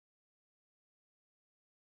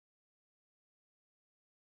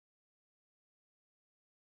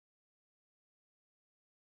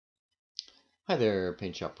Hi there,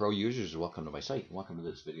 PaintShop Pro users. Welcome to my site. Welcome to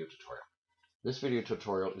this video tutorial. This video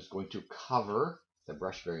tutorial is going to cover the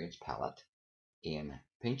Brush Variance palette in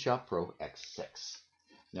PaintShop Pro X6.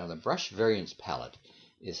 Now, the Brush Variance palette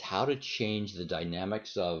is how to change the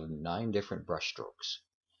dynamics of 9 different brush strokes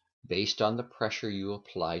based on the pressure you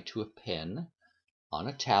apply to a pen on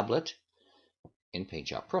a tablet in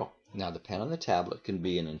PaintShop Pro. Now, the pen on the tablet can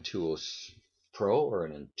be an Intuos Pro or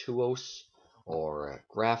an Intuos or a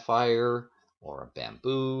Graphire or a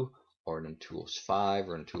Bamboo or an Intuos 5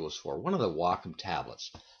 or an Intuos 4, one of the Wacom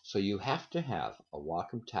tablets. So you have to have a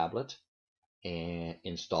Wacom tablet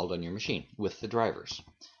installed on your machine with the drivers.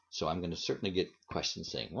 So I'm going to certainly get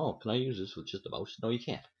questions saying, well, can I use this with just a mouse? No, you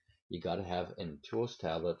can't. You got to have an Intuos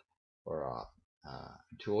tablet or a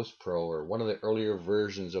Intuos Pro or one of the earlier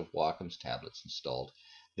versions of Wacom's tablets installed.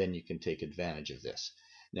 Then you can take advantage of this.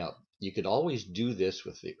 Now, you could always do this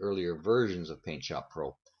with the earlier versions of PaintShop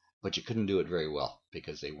Pro, but you couldn't do it very well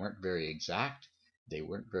because they weren't very exact. They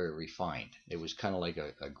weren't very refined. It was kind of like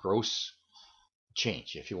a gross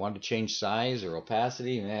change. If you wanted to change size or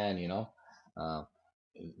opacity, man,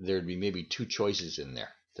 there'd be maybe 2 choices in there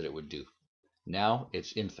that it would do. Now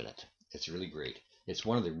it's infinite. It's really great. It's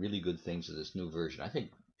one of the really good things of this new version. I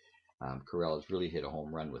think Corel has really hit a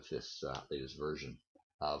home run with this latest version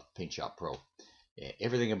of PaintShop Pro.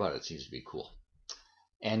 Everything about it seems to be cool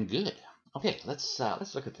and good. Okay, let's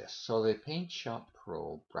look at this. So the PaintShop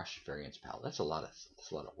Pro Brush Variance palette. That's a lot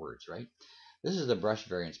of words, right? This is the Brush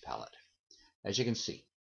Variance palette. As you can see,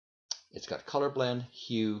 it's got color blend,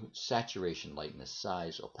 hue, saturation, lightness,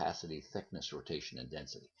 size, opacity, thickness, rotation, and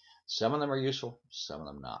density. Some of them are useful, some of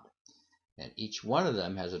them not. And each one of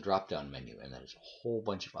them has a drop-down menu, and there's a whole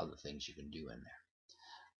bunch of other things you can do in there.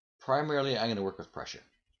 Primarily, I'm going to work with pressure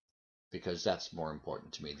because that's more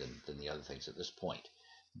important to me than the other things at this point.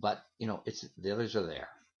 But, the others are there.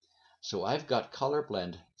 So I've got color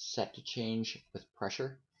blend set to change with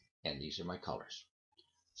pressure, and these are my colors.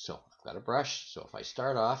 So I've got a brush, so if I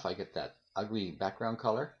start off, I get that ugly background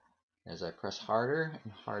color. As I press harder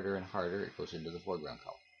and harder and harder, it goes into the foreground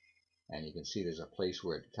color. And you can see there's a place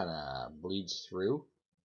where it kind of bleeds through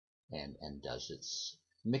and does its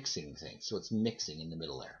mixing thing. So it's mixing in the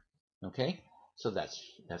middle there. Okay, so that's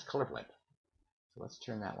color blend. So let's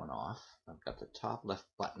turn that one off. I've got the top left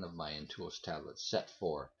button of my Intuos tablet set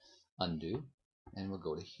for undo, and we'll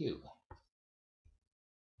go to hue.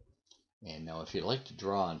 And now if you like to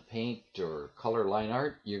draw on paint or color line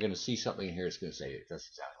art, you're going to see something in here that's going to say, that's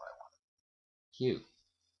exactly what I want. Hue.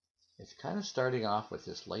 It's kind of starting off with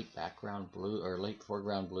this light background blue or light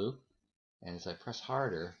foreground blue. And as I press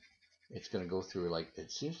harder, it's going to go through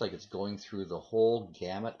it seems like it's going through the whole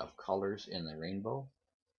gamut of colors in the rainbow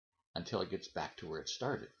until it gets back to where it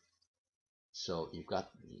started. So you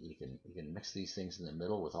can mix these things in the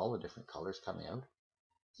middle with all the different colors coming out.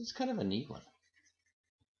 It's kind of a neat one.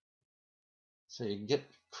 So you can get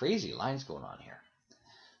crazy lines going on here.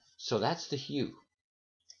 So that's the hue.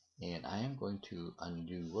 And I am going to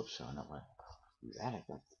undo, whoops, I don't want to do that. I've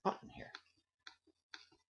got the button here.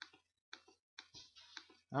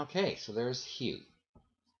 Okay, so there's hue.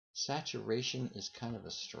 Saturation is kind of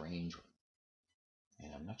a strange one.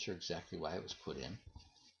 And I'm not sure exactly why it was put in,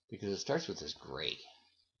 because it starts with this gray.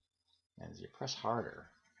 And as you press harder,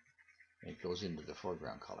 it goes into the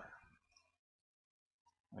foreground color.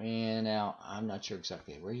 And now, I'm not sure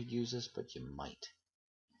exactly where you'd use this, but you might.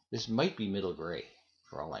 This might be middle gray,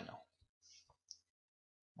 for all I know.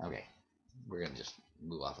 Okay, we're going to just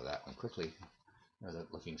move off of that one quickly.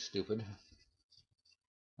 That looking stupid.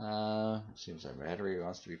 Seems our battery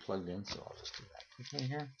wants to be plugged in, so I'll just do that quickly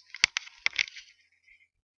here.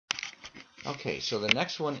 Okay, so the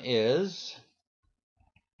next one is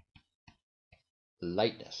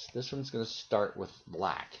Lightness. This one's going to start with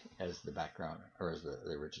black as the background, or as the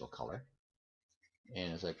original color.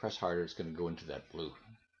 And as I press harder, it's going to go into that blue.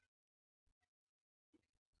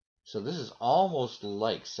 So this is almost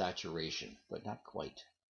like saturation, but not quite.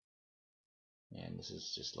 And this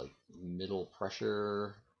is just like middle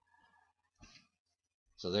pressure.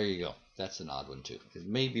 So there you go. That's an odd one too. It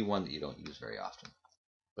may be one that you don't use very often.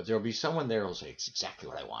 But there will be someone there who will say, it's exactly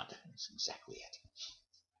what I want. It's exactly it.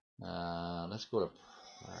 Let's go to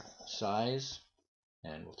size,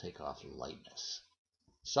 and we'll take off lightness.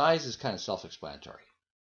 Size is kind of self-explanatory.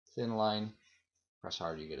 Thin line, press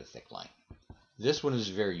hard, you get a thick line. This one is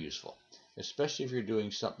very useful, especially if you're doing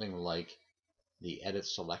something like the edit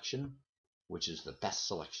selection, which is the best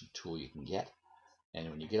selection tool you can get. And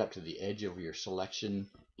when you get up to the edge of your selection,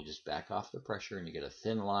 you just back off the pressure and you get a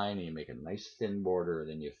thin line and you make a nice thin border, and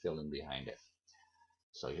then you fill in behind it.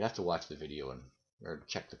 So you have to watch the video or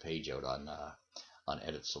check the page out on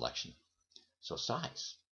edit selection. So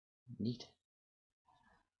size, neat.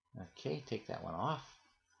 Okay, take that one off.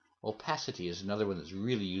 Opacity is another one that's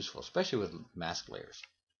really useful, especially with mask layers.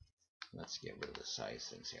 Let's get rid of the size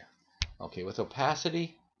things here. Okay, with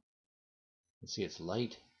opacity, you see it's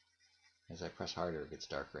light. As I press harder, it gets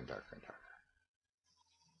darker and darker and darker.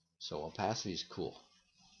 So opacity is cool.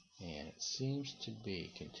 And it seems to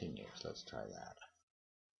be continuous. Let's try that.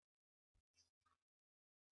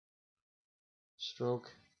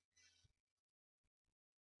 Stroke.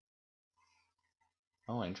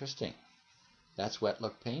 Oh, interesting. That's wet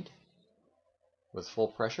look paint with full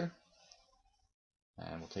pressure.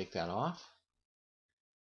 And we'll take that off.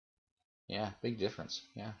 Yeah, big difference.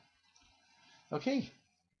 Yeah. Okay.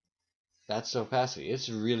 That's opacity. It's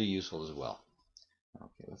really useful as well.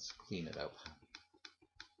 Okay, let's clean it up.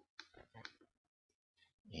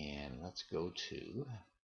 And let's go to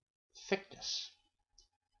thickness.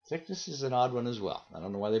 Thickness is an odd one as well. I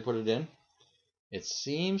don't know why they put it in. It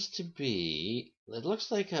seems to be, it looks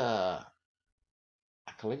like a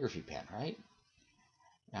calligraphy pen, right?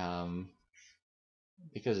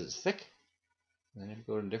 Because it's thick. And then if you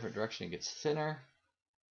go in a different direction, it gets thinner.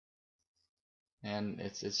 And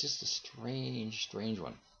it's just a strange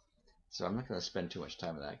one. So I'm not going to spend too much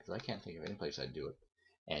time on that because I can't think of any place I'd do it.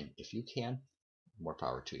 And if you can, more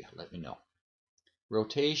power to you. Let me know.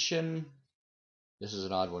 Rotation. This is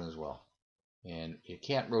an odd one as well. And you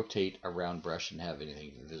can't rotate a round brush and have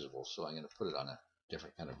anything visible. So I'm going to put it on a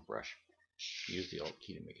different kind of brush. Use the Alt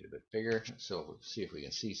key to make it a bit bigger. So we'll see if we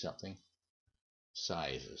can see something.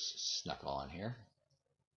 Size is snuck on here.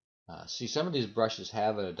 See, some of these brushes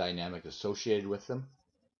have a dynamic associated with them.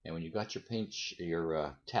 And when you got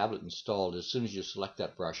your tablet installed, as soon as you select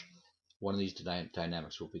that brush, one of these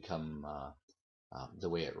dynamics will become the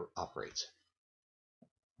way it operates,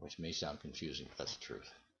 which may sound confusing, but that's the truth.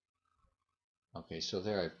 Okay, so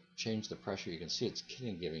there I changed the pressure. You can see it's kind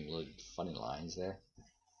of giving little funny lines there.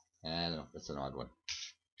 And I don't know, that's an odd one.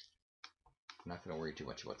 I'm not going to worry too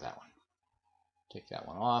much about that one. Take that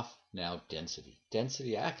one off. Now density.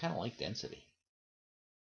 Density, I kind of like density.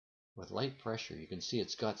 With light pressure, you can see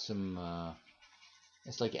it's got some,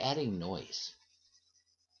 it's like adding noise.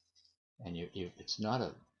 And it's not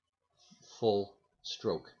a full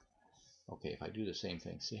stroke. Okay, if I do the same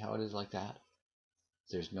thing, see how it is like that?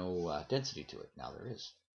 There's no density to it. Now there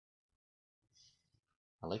is.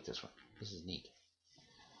 I like this one. This is neat.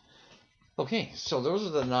 Okay, so those are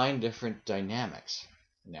the 9 different dynamics.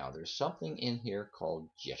 Now there's something in here called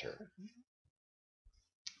jitter.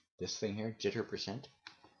 This thing here, jitter percent.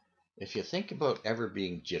 If you think about ever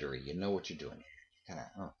being jittery, you know what you're doing. Kind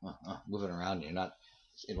of moving around. You're not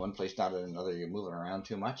in one place, not in another. You're moving around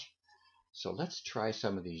too much. So let's try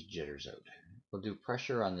some of these jitters out. We'll do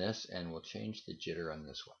pressure on this, and we'll change the jitter on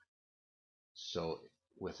this one. So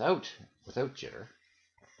without jitter,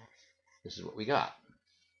 this is what we got.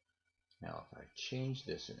 Now if I change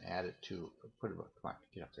this and add it to, put it about, come on,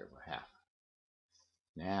 get up there about half.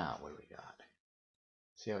 Now what do we got?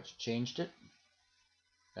 See how it's changed it?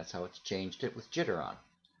 That's how it's changed it with jitter on.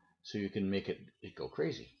 So you can make it go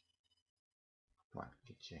crazy. Come on,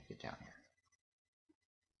 get down here.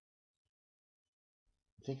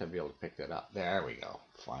 I think I'll be able to pick that up. There we go,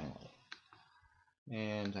 finally.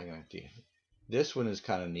 And I'm going to do this one is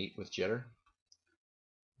kind of neat with jitter.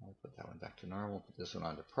 I'll put that one back to normal, put this one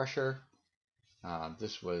onto pressure.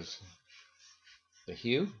 This was the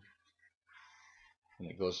hue, and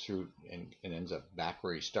it goes through and ends up back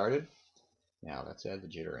where you started. Now let's add the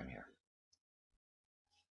jitter in here.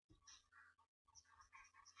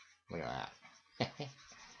 Look at that.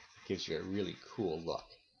 Gives you a really cool look.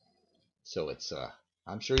 So it's,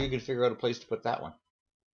 I'm sure you can figure out a place to put that one.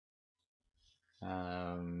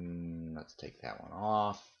 Let's take that one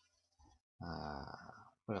off.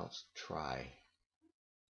 What else?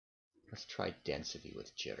 Let's try density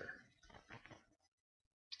with jitter.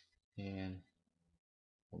 And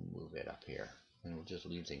we'll move it up here. And we'll just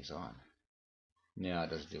leave things on. No, it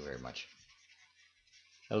doesn't do very much.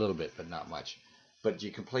 A little bit, but not much. But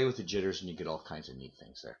you can play with the jitters and you get all kinds of neat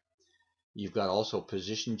things there. You've got also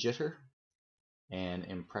position jitter and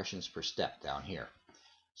impressions per step down here.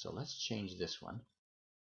 So let's change this one.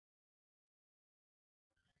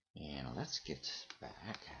 And let's get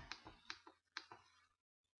back.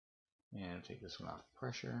 And take this one off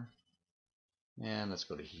pressure. And let's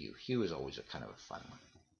go to hue. Hue is always a kind of a fun one.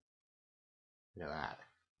 Look at that.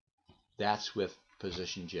 That's with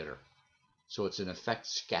position jitter. So it's in effect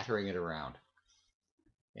scattering it around.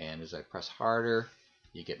 And as I press harder,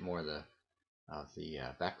 you get more of the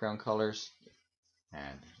background colors.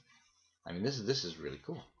 And I mean, this is really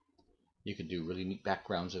cool. You could do really neat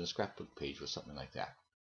backgrounds in a scrapbook page with something like that.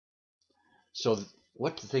 So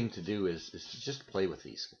what the thing to do is to just play with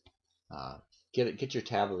these. Uh, get your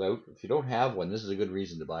tablet out. If you don't have one, this is a good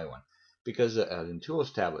reason to buy one, because an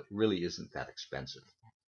Intuos tablet really isn't that expensive,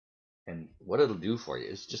 and what it'll do for you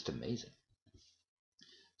is just amazing.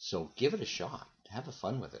 So give it a shot, have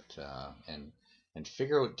fun with it, and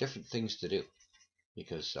figure out different things to do,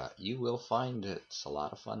 because you will find it's a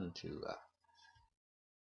lot of fun to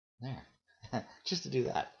there just to do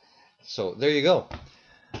that. So there you go.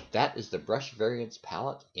 That is the Brush Variance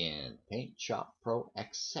palette in PaintShop Pro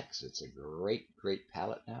X6. It's a great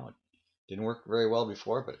palette now. It didn't work very well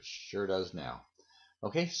before, but it sure does now.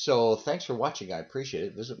 Okay, so thanks for watching. I appreciate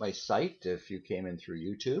it. Visit my site if you came in through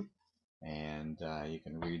YouTube, and you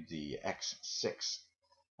can read the X6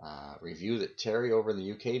 review that Terry over in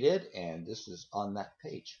the UK did, and this is on that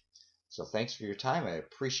page. So thanks for your time. I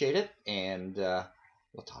appreciate it, and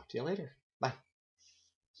we'll talk to you later.